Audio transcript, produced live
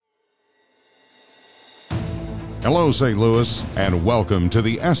Hello, St. Louis, and welcome to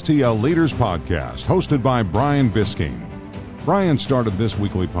the STL Leaders Podcast, hosted by Brian Bisking. Brian started this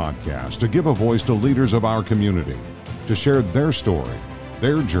weekly podcast to give a voice to leaders of our community, to share their story,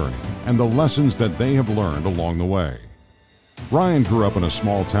 their journey, and the lessons that they have learned along the way. Brian grew up in a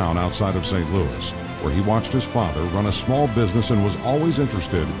small town outside of St. Louis, where he watched his father run a small business and was always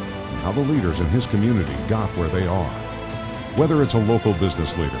interested in how the leaders in his community got where they are. Whether it's a local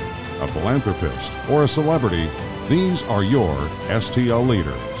business leader, a philanthropist, or a celebrity, these are your STL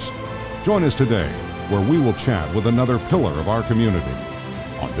leaders. Join us today, where we will chat with another pillar of our community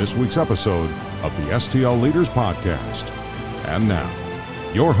on this week's episode of the STL Leaders Podcast. And now,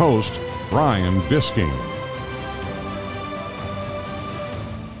 your host, Brian Bisking.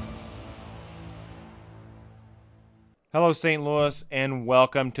 Hello, St. Louis, and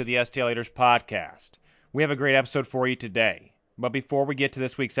welcome to the STL Leaders Podcast. We have a great episode for you today. But before we get to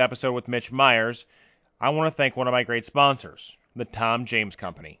this week's episode with Mitch Myers, I want to thank one of my great sponsors, the Tom James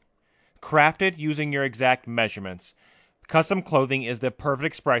Company. Crafted using your exact measurements, custom clothing is the perfect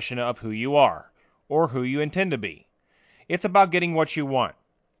expression of who you are, or who you intend to be. It's about getting what you want,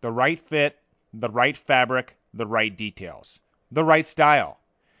 the right fit, the right fabric, the right details, the right style.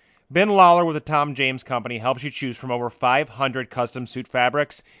 Ben Lawler with the Tom James Company helps you choose from over 500 custom suit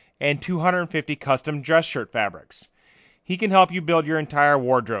fabrics and 250 custom dress shirt fabrics. He can help you build your entire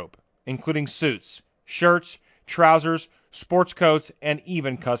wardrobe, including suits, shirts, trousers, sports coats, and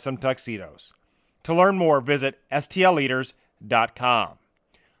even custom tuxedos. To learn more, visit stlleaders.com.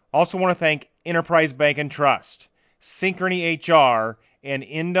 Also want to thank Enterprise Bank and Trust, Synchrony HR, and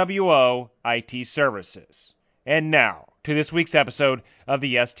NWO IT Services. And now, to this week's episode of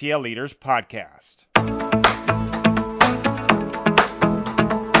the STL Leaders Podcast.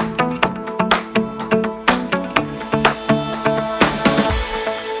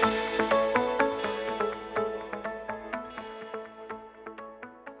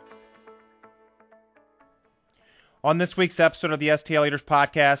 On this week's episode of the STL Leaders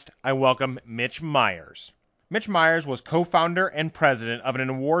Podcast, I welcome Mitch Myers. Mitch Myers was co-founder and president of an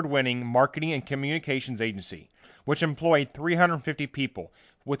award-winning marketing and communications agency, which employed 350 people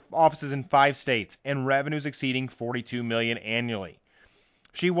with offices in 5 states and revenues exceeding $42 million annually.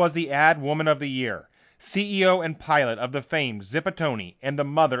 She was the Ad Woman of the Year, CEO and pilot of the famed Zip-A-Toni, and the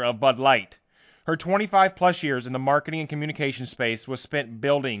mother of Bud Light. Her 25-plus years in the marketing and communication space was spent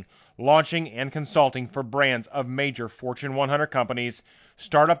building, launching, and consulting for brands of major Fortune 100 companies,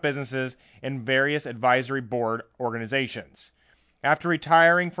 startup businesses, and various advisory board organizations. After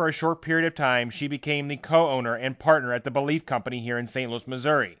retiring for a short period of time, she became the co-owner and partner at the Belief Company here in St. Louis,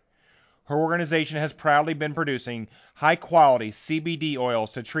 Missouri. Her organization has proudly been producing high-quality CBD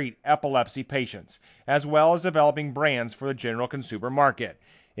oils to treat epilepsy patients, as well as developing brands for the general consumer market.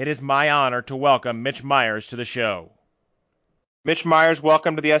 It is my honor to welcome Mitch Myers to the show. Mitch Myers,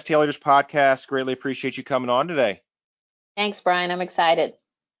 welcome to the STL Leaders Podcast. Greatly appreciate you coming on today. Thanks, Brian. I'm excited.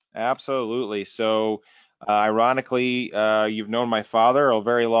 Absolutely. So, ironically, you've known my father a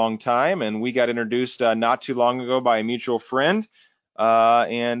very long time, and we got introduced not too long ago by a mutual friend.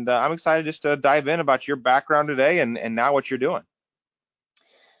 And I'm excited just to dive in about your background today and now what you're doing.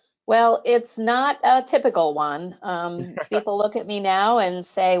 Well, it's not a typical one. People look at me now and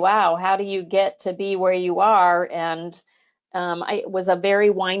say, wow, how do you get to be where you are? And it was a very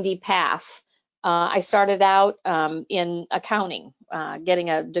windy path. I started out in accounting, getting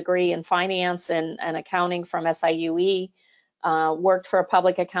a degree in finance and accounting from SIUE, worked for a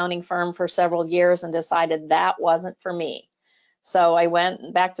public accounting firm for several years and decided that wasn't for me. So I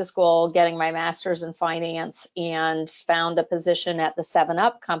went back to school getting my master's in finance and found a position at the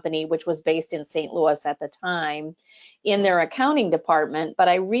 7-Up company, which was based in St. Louis at the time, in their accounting department. But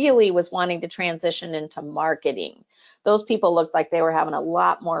I really was wanting to transition into marketing. Those people looked like they were having a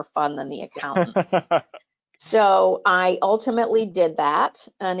lot more fun than the accountants. So I ultimately did that.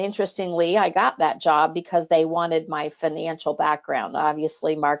 And interestingly, I got that job because they wanted my financial background.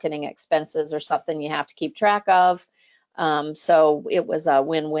 Obviously, marketing expenses are something you have to keep track of. So it was a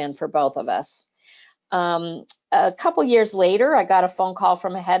win-win for both of us. A couple years later, I got a phone call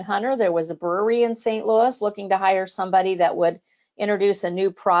from a headhunter. There was a brewery in St. Louis looking to hire somebody that would introduce a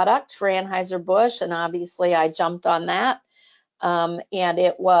new product for Anheuser-Busch, and obviously I jumped on that. And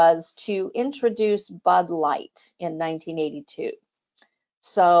it was to introduce Bud Light in 1982.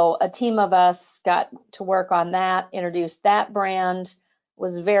 So a team of us got to work on that, introduced that brand.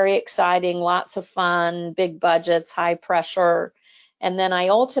 Was very exciting, lots of fun, big budgets, high pressure. And then I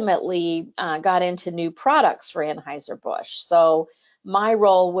ultimately got into new products for Anheuser-Busch. So my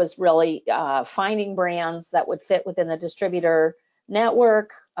role was really finding brands that would fit within the distributor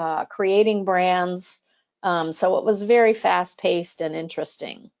network, creating brands, So it was very fast-paced and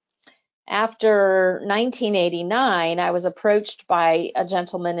interesting. After 1989, I was approached by a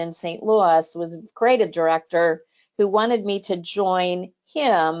gentleman in St. Louis, who was a creative director, who wanted me to join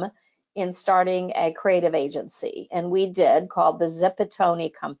him in starting a creative agency. And we did, called the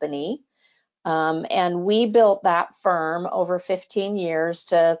Zipitone Company. And we built that firm over 15 years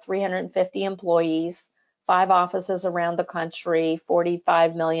to 350 employees, 5 offices around the country,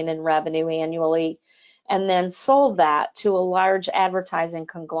 45 million in revenue annually, and then sold that to a large advertising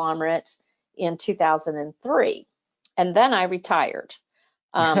conglomerate in 2003. And then I retired.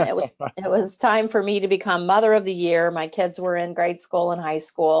 It was time for me to become Mother of the Year. My kids were in grade school and high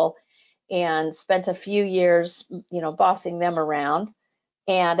school, and spent a few years, bossing them around.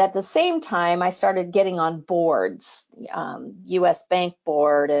 And at the same time, I started getting on boards, U.S. Bank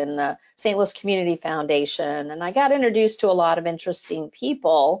Board and the St. Louis Community Foundation. And I got introduced to a lot of interesting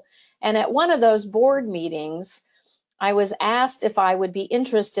people. And at one of those board meetings, I was asked if I would be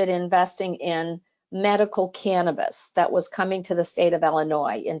interested in investing in medical cannabis that was coming to the state of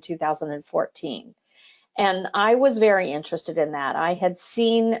Illinois in 2014. And I was very interested in that. I had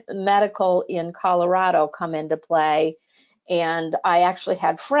seen medical in Colorado come into play, and I actually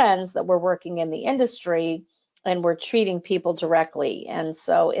had friends that were working in the industry and were treating people directly. And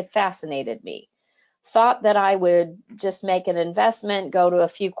so it fascinated me. Thought that I would just make an investment, go to a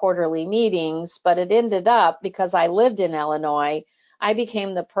few quarterly meetings, but it ended up, because I lived in Illinois, I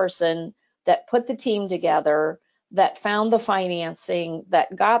became the person that put the team together, that found the financing,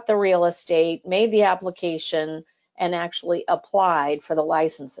 that got the real estate, made the application, and actually applied for the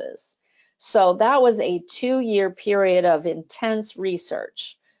licenses. So that was a 2-year period of intense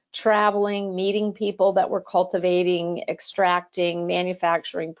research, traveling, meeting people that were cultivating, extracting,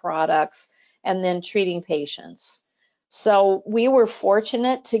 manufacturing products, and then treating patients. So we were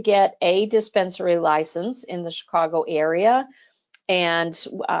fortunate to get a dispensary license in the Chicago area, and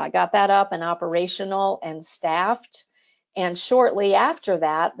got that up and operational and staffed. And shortly after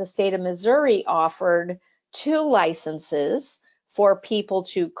that, the state of Missouri offered 2 licenses for people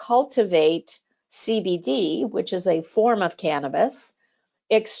to cultivate CBD, which is a form of cannabis,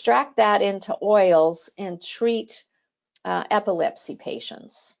 extract that into oils, and treat epilepsy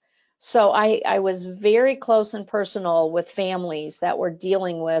patients. So I was very close and personal with families that were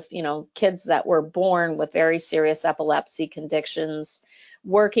dealing with, kids that were born with very serious epilepsy conditions,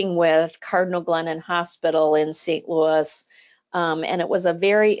 working with Cardinal Glennon Hospital in St. Louis. And it was a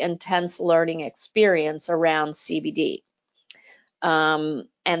very intense learning experience around CBD. And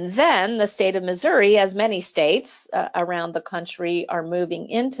then the state of Missouri, as many states around the country are moving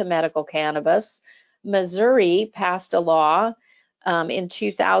into medical cannabis, Missouri passed a law in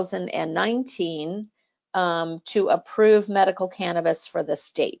 2019 to approve medical cannabis for the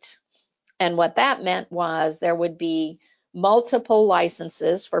state. And what that meant was there would be multiple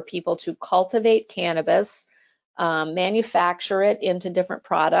licenses for people to cultivate cannabis, manufacture it into different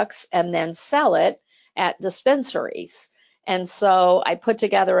products, and then sell it at dispensaries. And so I put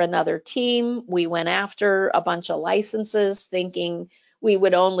together another team. We went after a bunch of licenses thinking we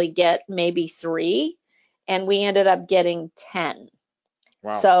would only get maybe 3, and we ended up getting 10.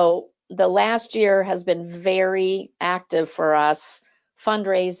 Wow. So the last year has been very active for us,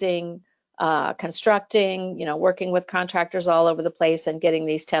 fundraising, constructing, working with contractors all over the place and getting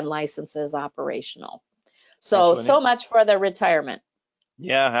these 10 licenses operational. So much for the retirement.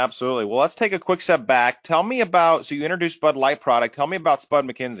 Yeah, absolutely. Well, let's take a quick step back. Tell me about, so you introduced Bud Light product. Tell me about Spud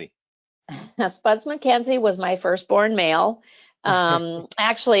MacKenzie. Spuds MacKenzie was my firstborn male.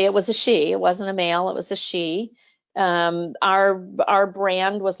 Actually, it was a she. It wasn't a male. It was a she. Our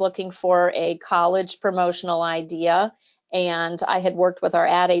brand was looking for a college promotional idea, and I had worked with our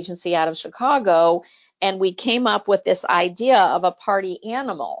ad agency out of Chicago, and we came up with this idea of a party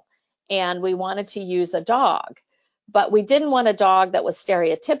animal, and we wanted to use a dog. But we didn't want a dog that was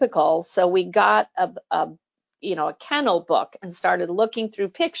stereotypical, so we got a kennel book and started looking through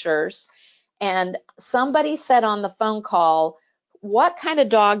pictures. And somebody said on the phone call, "What kind of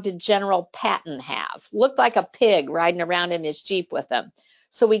dog did General Patton have? Looked like a pig riding around in his Jeep with him."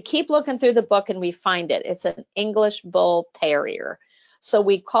 So we keep looking through the book and we find it. It's an English Bull Terrier. So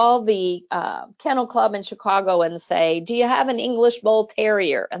we call the Kennel Club in Chicago and say, "Do you have an English Bull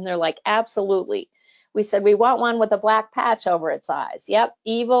Terrier?" And they're like, "Absolutely." We said, "We want one with a black patch over its eyes." "Yep,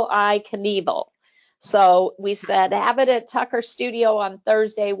 Evil Eye Knievel." So we said, "Have it at Tucker Studio on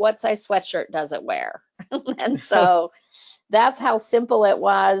Thursday. What size sweatshirt does it wear?" And so that's how simple it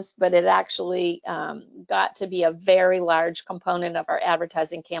was, but it actually got to be a very large component of our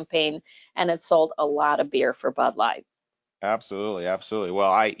advertising campaign, and it sold a lot of beer for Bud Light. Absolutely, absolutely.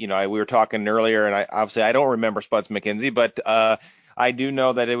 Well, we were talking earlier, and I don't remember Spuds McKenzie, but I do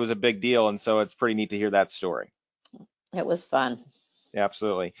know that it was a big deal, and so it's pretty neat to hear that story. It was fun.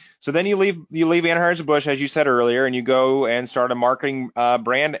 Absolutely. So then you leave Anheuser-Busch, as you said earlier, and you go and start a marketing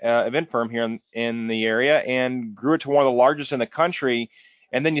brand event firm here in the area, and grew it to one of the largest in the country,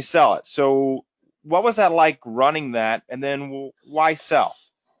 and then you sell it. So what was that like running that, and then why sell?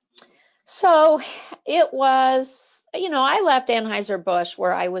 So it was, I left Anheuser-Busch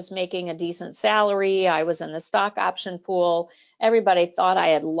where I was making a decent salary. I was in the stock option pool. Everybody thought I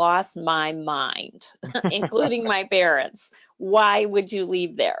had lost my mind, including my parents. Why would you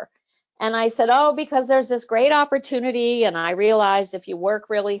leave there? And I said, oh, because there's this great opportunity. And I realized if you work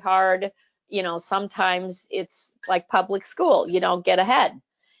really hard, sometimes it's like public school, you don't get ahead.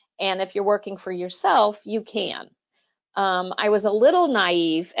 And if you're working for yourself, you can. I was a little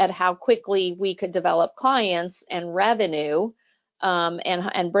naive at how quickly we could develop clients and revenue,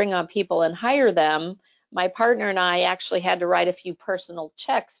 and bring on people and hire them. My partner and I actually had to write a few personal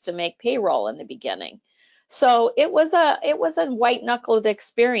checks to make payroll in the beginning. So it was a white knuckled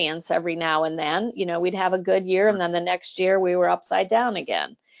experience every now and then. We'd have a good year, and then the next year we were upside down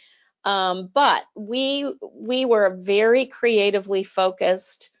again. But we were very creatively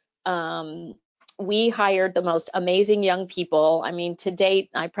focused. Um, we hired the most amazing young people. I mean, to date,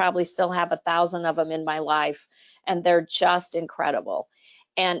 I probably still have 1,000 of them in my life, and they're just incredible.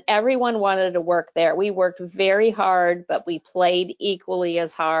 And everyone wanted to work there. We worked very hard, but we played equally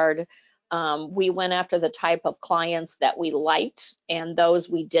as hard. We went after the type of clients that we liked, and those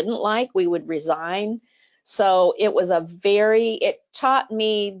we didn't like, we would resign. So it taught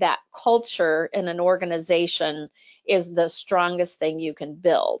me that culture in an organization is the strongest thing you can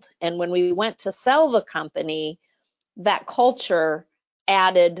build. And when we went to sell the company, that culture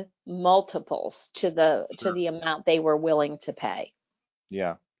added multiples to Sure. the amount they were willing to pay.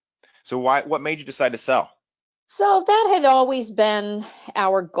 Yeah. So what made you decide to sell? So that had always been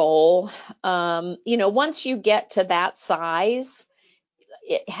our goal. Once you get to that size,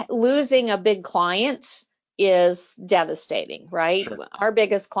 losing a big client is devastating, right? Sure. Our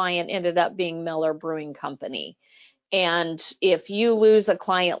biggest client ended up being Miller Brewing Company. And if you lose a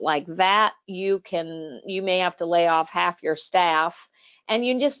client like that, you may have to lay off half your staff. And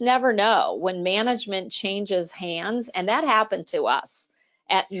you just never know when management changes hands. And that happened to us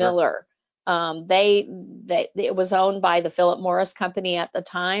at Sure. Miller. It was owned by the Philip Morris Company at the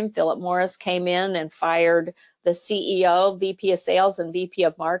time. Philip Morris came in and fired the CEO, VP of Sales, and VP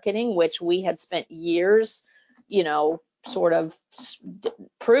of Marketing, which we had spent years, sort of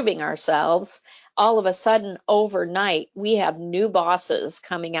proving ourselves. All of a sudden, overnight, we have new bosses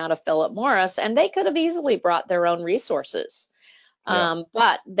coming out of Philip Morris, and they could have easily brought their own resources. Yeah.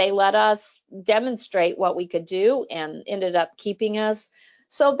 But they let us demonstrate what we could do and ended up keeping us.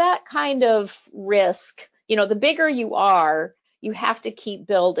 So that kind of risk, the bigger you are, you have to keep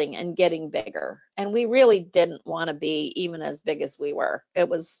building and getting bigger. And we really didn't want to be even as big as we were. It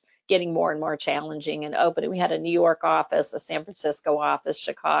was getting more and more challenging and opening. We had a New York office, a San Francisco office,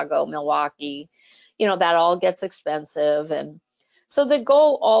 Chicago, Milwaukee. That all gets expensive. And so the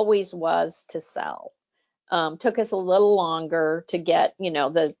goal always was to sell. Took us a little longer to get,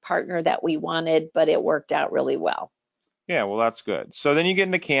 the partner that we wanted, but it worked out really well. Yeah, well, that's good. So then you get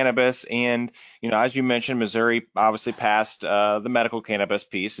into cannabis, and as you mentioned, Missouri obviously passed the medical cannabis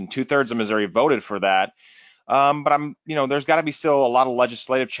piece, and 2/3 of Missouri voted for that. But there's got to be still a lot of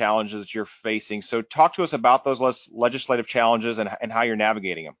legislative challenges that you're facing. So talk to us about those legislative challenges and how you're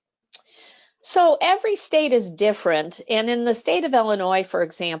navigating them. So every state is different, and in the state of Illinois, for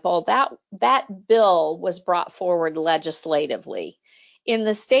example, that bill was brought forward legislatively. In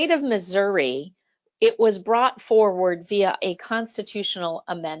the state of Missouri, it was brought forward via a constitutional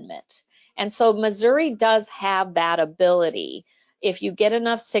amendment. And so Missouri does have that ability. If you get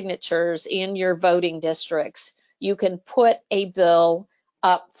enough signatures in your voting districts, you can put a bill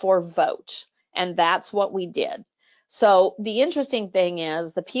up for vote. And that's what we did. So the interesting thing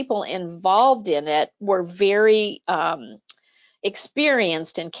is the people involved in it were very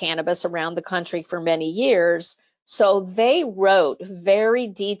experienced in cannabis around the country for many years. So they wrote very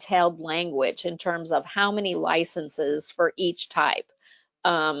detailed language in terms of how many licenses for each type,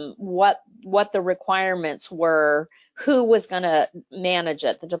 what the requirements were, who was going to manage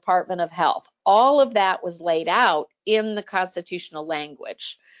it, the Department of Health. All of that was laid out in the constitutional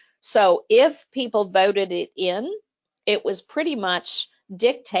language. So if people voted it in, it was pretty much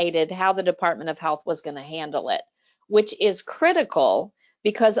dictated how the Department of Health was going to handle it, which is critical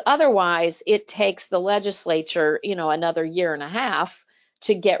because otherwise it takes the legislature, another year and a half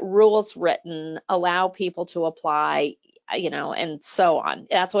to get rules written, allow people to apply. and so on.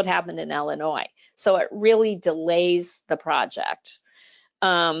 That's what happened in Illinois. So it really delays the project.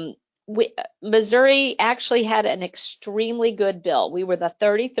 Um, Missouri actually had an extremely good bill. We were the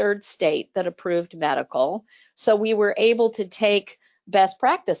 33rd state that approved medical. So we were able to take best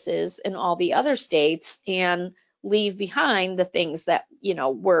practices in all the other states and leave behind the things that,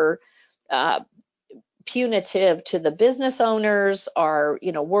 were uh, punitive to the business owners or,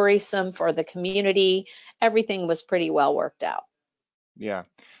 worrisome for the community. Everything was pretty well worked out. Yeah.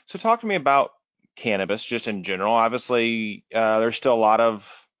 So talk to me about cannabis just in general. Obviously, there's still a lot of,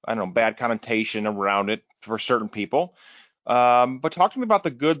 I don't know, bad connotation around it for certain people. But talk to me about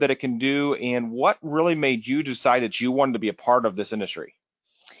the good that it can do and what really made you decide that you wanted to be a part of this industry.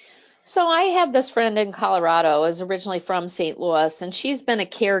 So I have this friend in Colorado, is originally from St. Louis, and she's been a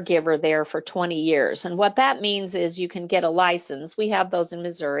caregiver there for 20 years. And what that means is you can get a license. We have those in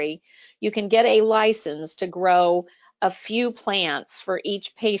Missouri. You can get a license to grow a few plants for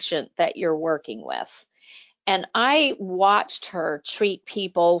each patient that you're working with. And I watched her treat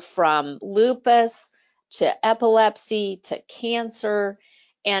people from lupus to epilepsy to cancer,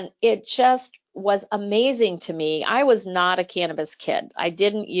 and it just was amazing to me. I was not a cannabis kid. I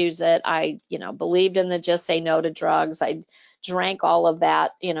didn't use it. I, believed in the just say no to drugs. I drank all of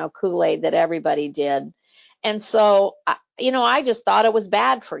that, Kool-Aid that everybody did. And so, I just thought it was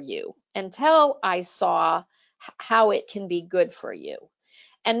bad for you until I saw how it can be good for you.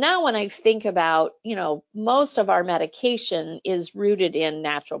 And now when I think about, most of our medication is rooted in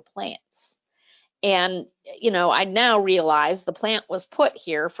natural plants. And, I now realize the plant was put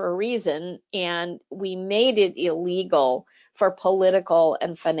here for a reason, and we made it illegal for political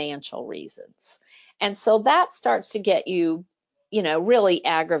and financial reasons. And so that starts to get you, really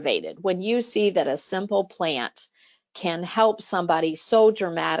aggravated when you see that a simple plant can help somebody so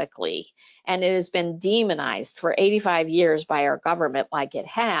dramatically, and it has been demonized for 85 years by our government like it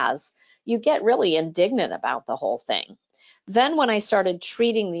has. You get really indignant about the whole thing. Then when I started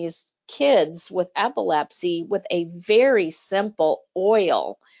treating these kids with epilepsy with a very simple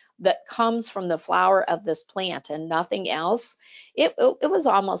oil that comes from the flower of this plant and nothing else, it was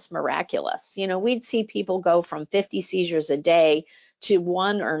almost miraculous. We'd see people go from 50 seizures a day to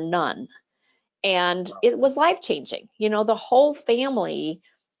one or none. And it was life changing. The whole family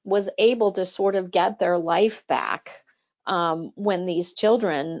was able to sort of get their life back when these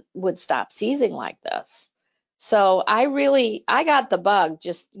children would stop seizing like this. So I got the bug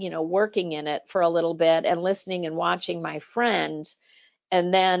just, working in it for a little bit and listening and watching my friend,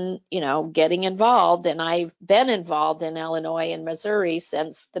 and then, getting involved. And I've been involved in Illinois and Missouri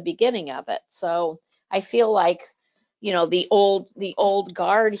since the beginning of it. So I feel like, the old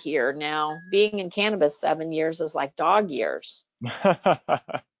guard here now. Being in cannabis 7 years is like dog years.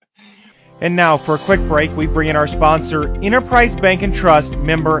 And now for a quick break, we bring in our sponsor, Enterprise Bank and Trust,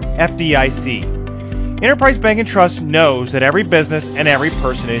 member FDIC. Enterprise Bank and Trust knows that every business and every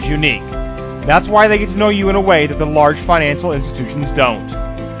person is unique. That's why they get to know you in a way that the large financial institutions don't.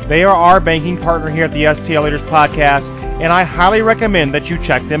 They are our banking partner here at the STL Leaders Podcast, and I highly recommend that you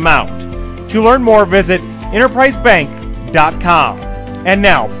check them out. To learn more, visit enterprisebank.com. And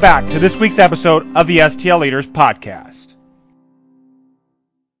now, back to this week's episode of the STL Leaders Podcast.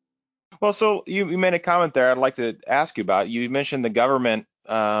 Well, so you made a comment there I'd like to ask you about. You mentioned the government,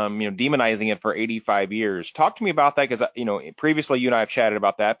 demonizing it for 85 years. Talk to me about that, because, previously you and I have chatted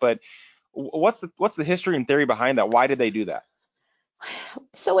about that, but what's the history and theory behind that? Why did they do that?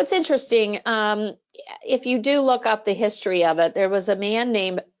 So it's interesting. If you do look up the history of it, there was a man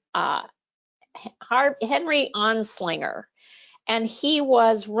named Henry Anslinger, and he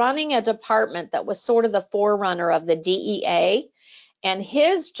was running a department that was sort of the forerunner of the DEA. And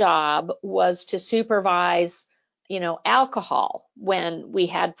his job was to supervise, alcohol when we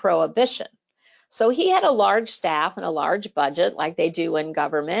had prohibition. So he had a large staff and a large budget like they do in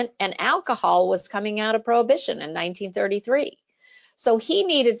government, and alcohol was coming out of prohibition in 1933. So he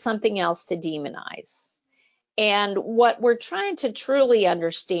needed something else to demonize. And what we're trying to truly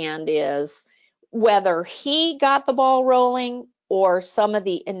understand is whether he got the ball rolling or some of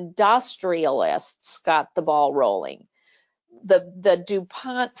the industrialists got the ball rolling. The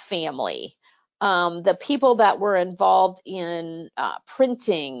DuPont family, the people that were involved in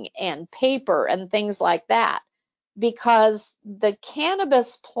printing and paper and things like that, because the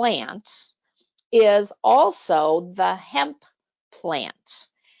cannabis plant is also the hemp plant.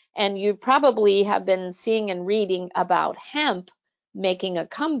 And you probably have been seeing and reading about hemp making a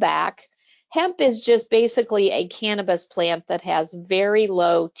comeback. Hemp is just basically a cannabis plant that has very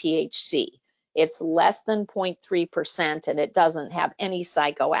low THC. It's less than 0.3%, and it doesn't have any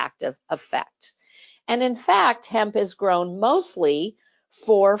psychoactive effect. And in fact, hemp is grown mostly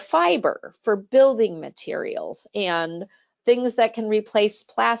for fiber, for building materials, and things that can replace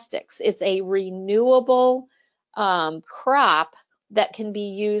plastics. It's a renewable crop that can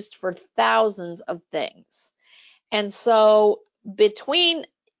be used for thousands of things. And so between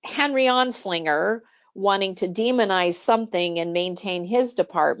Henry Onslinger wanting to demonize something and maintain his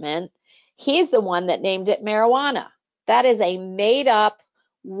department, he's the one that named it marijuana. That is a made up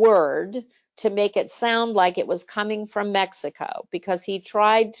word to make it sound like it was coming from Mexico, because he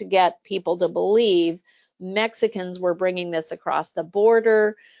tried to get people to believe Mexicans were bringing this across the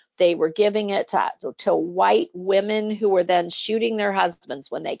border. They were giving it to white women who were then shooting their husbands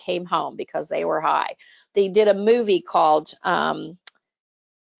when they came home because they were high. They did a movie called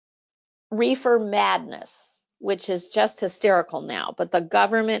Reefer Madness, which is just hysterical now, but the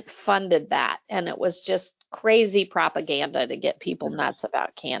government funded that, and it was just crazy propaganda to get people nuts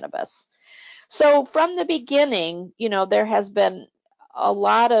about cannabis. So from the beginning, there has been a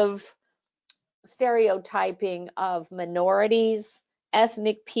lot of stereotyping of minorities,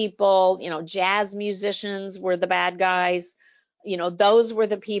 ethnic people, jazz musicians were the bad guys. Those were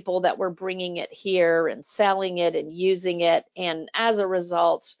the people that were bringing it here and selling it and using it. And as a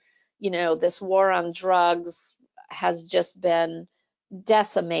result, this war on drugs has just been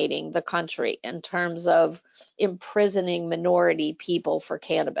decimating the country in terms of imprisoning minority people for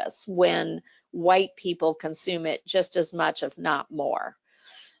cannabis when white people consume it just as much, if not more.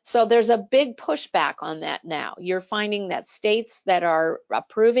 So there's a big pushback on that now. You're finding that states that are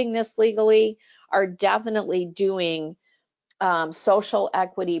approving this legally are definitely doing social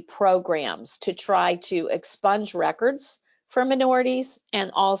equity programs to try to expunge records for minorities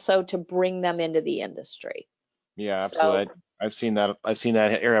and also to bring them into the industry. Yeah, absolutely. So, I've seen that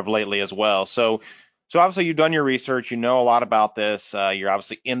area of lately as well. So obviously you've done your research, you know a lot about this. You're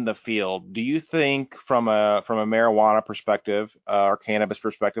obviously in the field. Do you think from a marijuana perspective or cannabis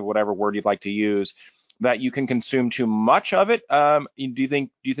perspective, whatever word you'd like to use, that you can consume too much of it? Do you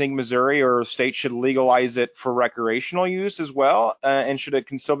think Missouri or state should legalize it for recreational use as well? And should it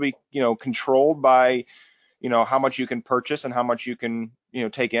can still be controlled by how much you can purchase and how much you can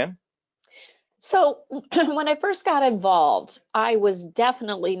take in? So when I first got involved, I was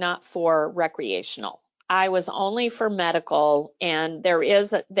definitely not for recreational. I was only for medical, and there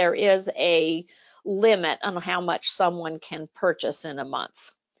is a limit on how much someone can purchase in a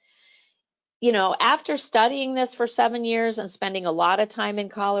month. After studying this for 7 years and spending a lot of time in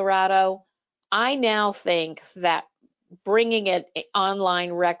Colorado, I now think that bringing it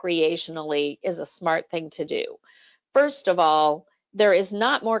online recreationally is a smart thing to do. First of all, there is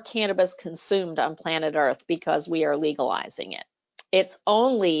not more cannabis consumed on planet Earth because we are legalizing it. It's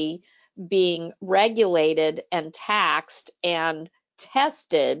only being regulated and taxed and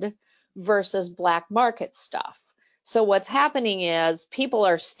tested versus black market stuff. So what's happening is people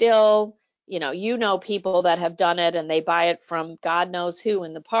are still, people that have done it and they buy it from God knows who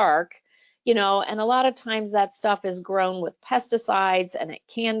in the park, and a lot of times that stuff is grown with pesticides and it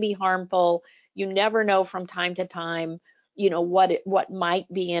can be harmful. You never know from time to time what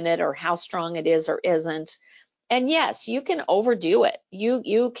might be in it or how strong it is or isn't. And yes, you can overdo it.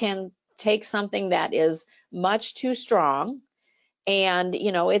 You can take something that is much too strong and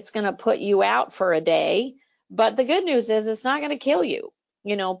it's going to put you out for a day, but the good news is it's not going to kill you.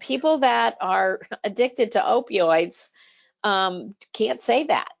 People that are addicted to opioids can't say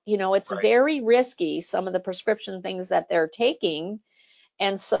that. It's right. Very risky, some of the prescription things that they're taking.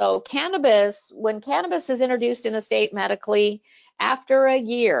 And so when cannabis is introduced in a state medically, after a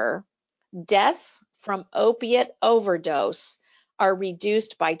year, deaths from opiate overdose are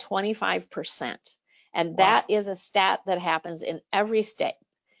reduced by 25%. And that is a stat that happens in every state.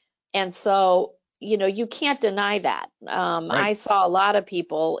 And so, you can't deny that. Right. I saw a lot of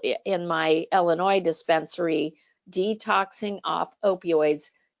people in my Illinois dispensary detoxing off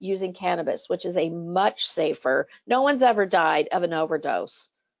opioids using cannabis, which is a much safer. No one's ever died of an overdose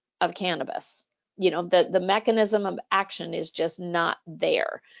of cannabis. The mechanism of action is just not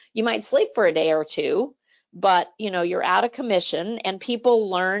there. You might sleep for a day or two, but you're out of commission and people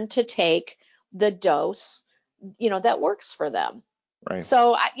learn to take the dose, that works for them. Right.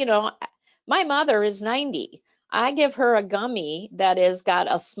 So, my mother is 90. I give her a gummy that has got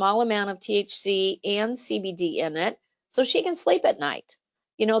a small amount of THC and CBD in it so she can sleep at night.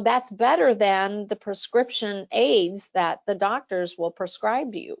 That's better than the prescription aids that the doctors will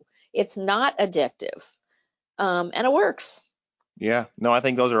prescribe to you. It's not addictive, and it works. Yeah, no, I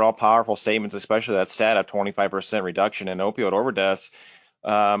think those are all powerful statements, especially that stat of 25% reduction in opioid overdose.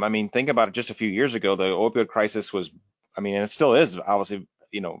 Think about it. Just a few years ago, the opioid crisis was, and it still is obviously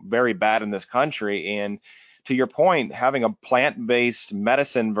very bad in this country. And to your point, having a plant-based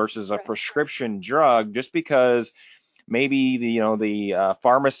medicine versus a prescription drug, just because maybe the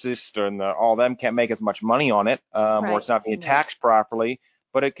pharmacist and all them can't make as much money on it, or it's not being taxed properly,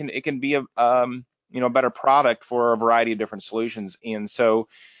 but it can be a better product for a variety of different solutions. And so,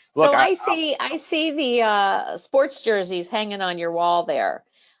 look, so I see the sports jerseys hanging on your wall there.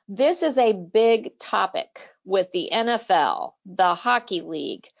 This is a big topic with the NFL, the Hockey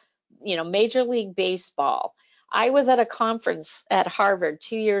League, Major League Baseball. I was at a conference at Harvard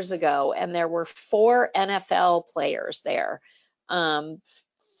 2 years ago, and there were 4 NFL players there.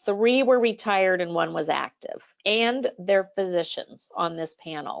 3 were retired and 1 was active, and they're physicians on this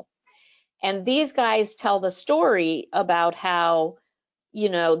panel. And these guys tell the story about how,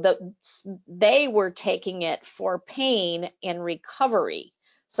 they were taking it for pain and recovery.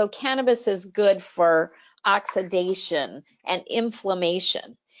 So cannabis is good for oxidation and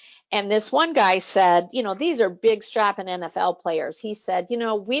inflammation. And this one guy said, these are big strapping NFL players. He said,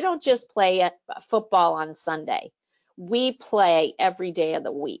 we don't just play at football on Sunday. We play every day of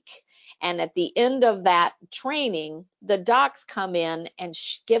the week. And at the end of that training, the docs come in and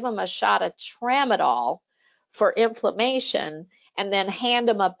give them a shot of tramadol for inflammation, and then hand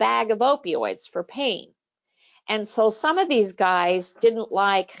them a bag of opioids for pain. And so some of these guys didn't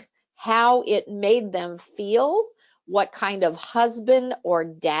like how it made them feel, what kind of husband or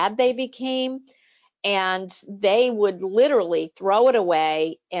dad they became, and they would literally throw it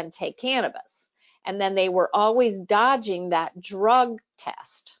away and take cannabis. And then they were always dodging that drug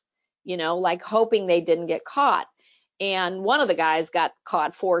test, like hoping they didn't get caught. And one of the guys got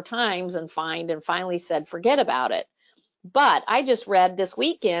caught 4 times and fined and finally said, forget about it. But I just read this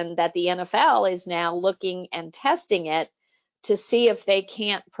weekend that the NFL is now looking and testing it to see if they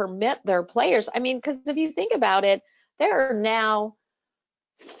can't permit their players. I mean, because if you think about it, there are now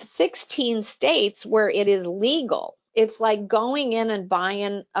 16 states where it is legal. It's like going in and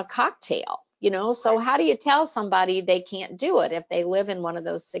buying a cocktail, So how do you tell somebody they can't do it if they live in one of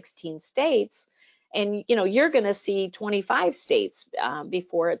those 16 states? And, you're going to see 25 states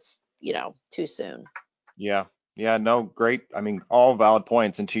before it's, too soon. Yeah. Yeah, no, great. I mean, all valid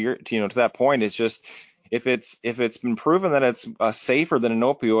points. And to that point, it's just if it's been proven that it's safer than an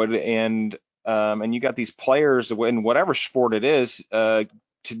opioid, and you got these players in whatever sport it is, to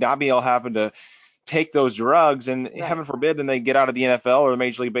not be able having to take those drugs, and heaven forbid, then they get out of the NFL or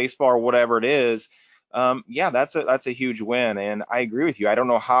Major League Baseball or whatever it is. That's a huge win. And I agree with you. I don't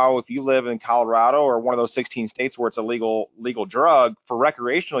know how, if you live in Colorado or one of those 16 states where it's a legal drug for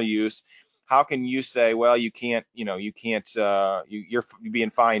recreational use, how can you say, well, you're being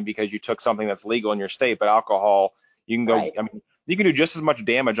fined because you took something that's legal in your state, but alcohol, you can go, I mean, you can do just as much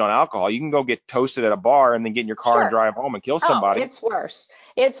damage on alcohol. You can go get toasted at a bar and then get in your car and drive home and kill somebody. Oh, it's worse.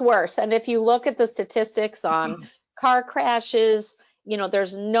 It's worse. And if you look at the statistics on car crashes,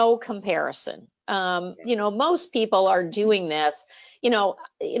 there's no comparison. Most people are doing this,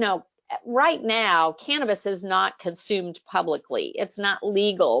 right now, cannabis is not consumed publicly. It's not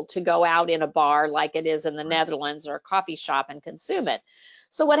legal to go out in a bar like it is in the Netherlands or a coffee shop and consume it.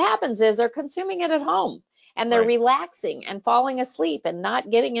 So what happens is they're consuming it at home, and they're relaxing and falling asleep and not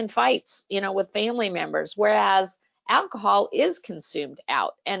getting in fights, with family members, whereas alcohol is consumed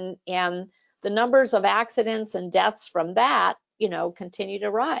out, and the numbers of accidents and deaths from that, continue to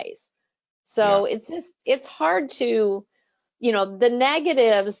rise. So it's hard to, the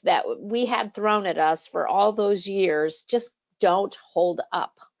negatives that we had thrown at us for all those years just don't hold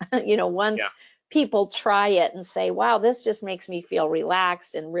up. Once people try it and say, wow, this just makes me feel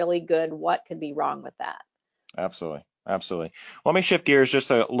relaxed and really good, what could be wrong with that? Absolutely. Absolutely. Let me shift gears just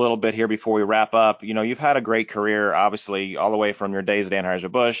a little bit here before we wrap up. You've had a great career, obviously, all the way from your days at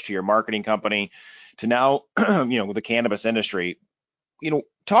Anheuser-Busch to your marketing company to now, with the cannabis industry.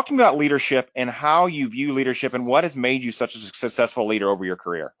 Talking about leadership and how you view leadership and what has made you such a successful leader over your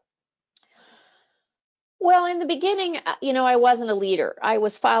career. Well, in the beginning, I wasn't a leader. I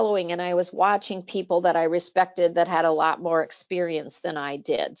was following and I was watching people that I respected that had a lot more experience than I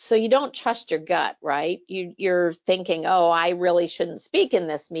did. So you don't trust your gut, right? You're thinking, oh, I really shouldn't speak in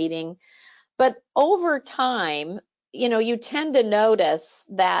this meeting. But over time, you tend to notice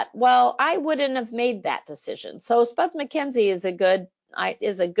that, well, I wouldn't have made that decision. So Spuds MacKenzie is a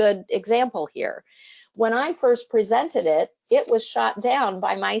good example here. When I first presented it, it was shot down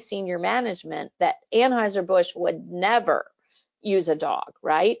by my senior management that Anheuser-Busch would never use a dog,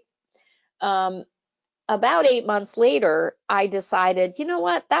 right? About 8 months later, I decided, you know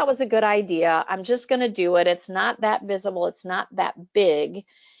what, that was a good idea. I'm just going to do it. It's not that visible. It's not that big.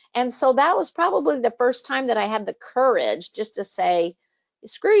 And so that was probably the first time that I had the courage just to say,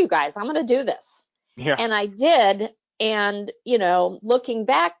 screw you guys, I'm going to do this. Yeah. And I did. And, looking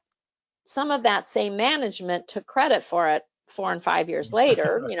back, some of that same management took credit for it 4 and 5 years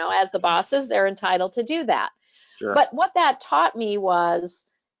later. As the bosses, they're entitled to do that. Sure. But what that taught me was,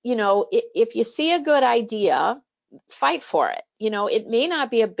 if you see a good idea, fight for it. It may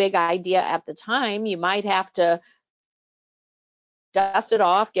not be a big idea at the time. You might have to dust it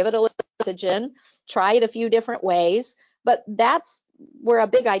off, give it a little oxygen, try it a few different ways. But that's where a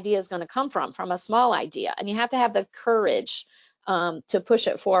big idea is going to come from a small idea. And you have to have the courage to push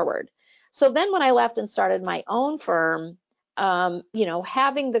it forward. So then when I left and started my own firm,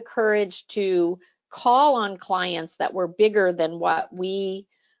 having the courage to call on clients that were bigger than what we,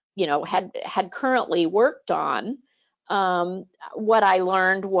 had currently worked on. What I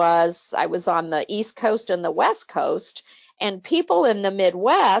learned was I was on the East Coast and the West Coast, and people in the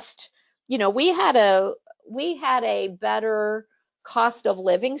Midwest, we had a better cost of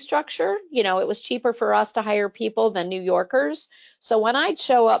living structure. It was cheaper for us to hire people than New Yorkers. So when I'd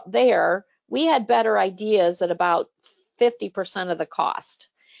show up there, we had better ideas at about 50% of the cost.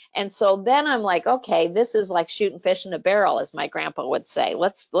 And so then I'm like, okay, this is like shooting fish in a barrel, as my grandpa would say.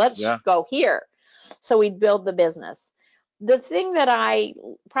 Let's go here. So we'd build the business. The thing that I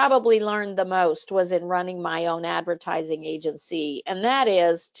probably learned the most was in running my own advertising agency, and that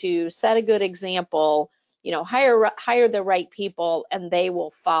is to set a good example, hire the right people and they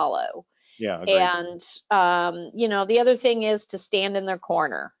will follow. Yeah, agreed. And, the other thing is to stand in their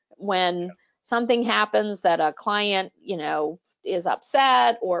corner. When something happens that a client, is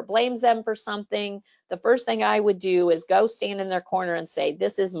upset or blames them for something, the first thing I would do is go stand in their corner and say,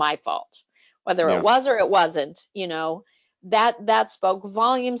 this is my fault. Whether it was or it wasn't, that spoke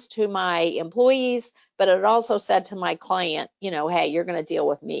volumes to my employees, but it also said to my client, hey, you're going to deal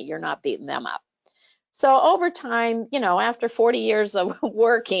with me. You're not beating them up. So over time, after 40 years of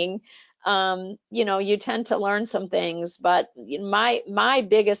working, you tend to learn some things, but my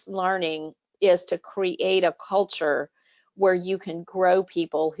biggest learning is to create a culture where you can grow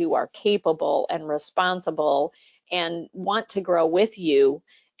people who are capable and responsible and want to grow with you.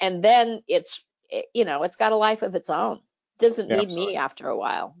 And then it's got a life of its own. It doesn't need me after a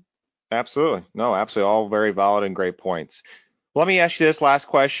while. Absolutely. No, absolutely. All very valid and great points. Let me ask you this last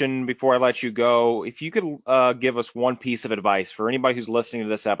question before I let you go. If you could give us one piece of advice for anybody who's listening to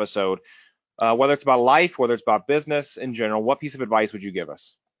this episode, whether it's about life, whether it's about business in general, what piece of advice would you give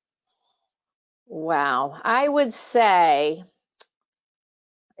us? Wow. I would say,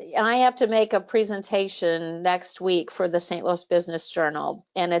 and I have to make a presentation next week for the St. Louis Business Journal.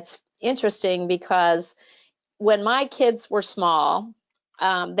 And it's interesting because when my kids were small,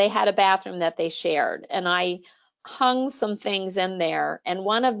 they had a bathroom that they shared. And I hung some things in there. And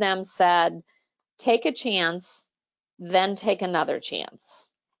one of them said, take a chance, then take another chance.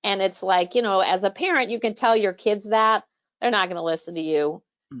 And it's like, as a parent, you can tell your kids that they're not going to listen to you,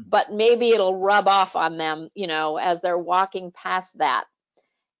 but maybe it'll rub off on them, as they're walking past that.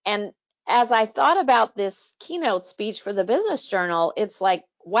 And as I thought about this keynote speech for the Business Journal, it's like,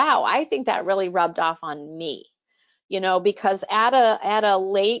 wow, I think that really rubbed off on me, because at a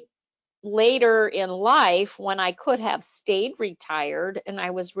later in life, when I could have stayed retired and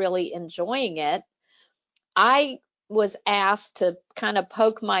I was really enjoying it, I was asked to kind of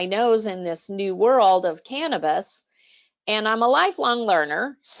poke my nose in this new world of cannabis. And I'm a lifelong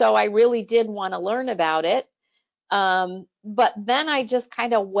learner, so I really did want to learn about it. But then I just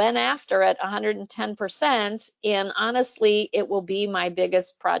kind of went after it 110%. And honestly, it will be my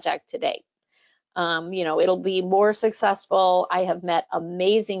biggest project to date. It'll be more successful. I have met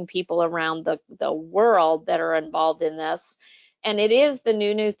amazing people around the world that are involved in this. And it is the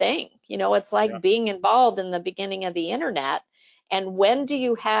new thing. It's like being involved in the beginning of the internet. And when do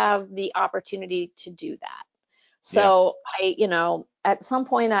you have the opportunity to do that? So at some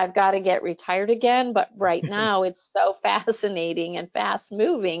point I've got to get retired again, but right now it's so fascinating and fast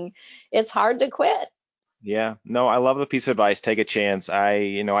moving. It's hard to quit. Yeah, no, I love the piece of advice. Take a chance.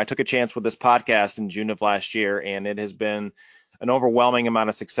 I took a chance with this podcast in June of last year, and it has been an overwhelming amount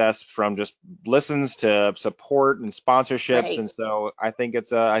of success from just listens to support and sponsorships. Great. And so I think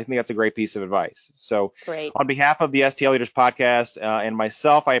that's a great piece of advice. So Great. on behalf of the STL Leaders podcast and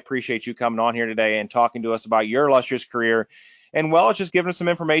myself, I appreciate you coming on here today and talking to us about your illustrious career. And well, it's just giving us some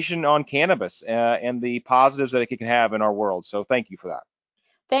information on cannabis and the positives that it can have in our world. So thank you for that.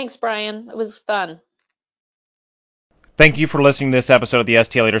 Thanks, Brian. It was fun. Thank you for listening to this episode of the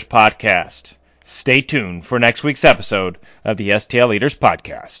STL Leaders Podcast. Stay tuned for next week's episode of the STL Leaders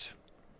Podcast.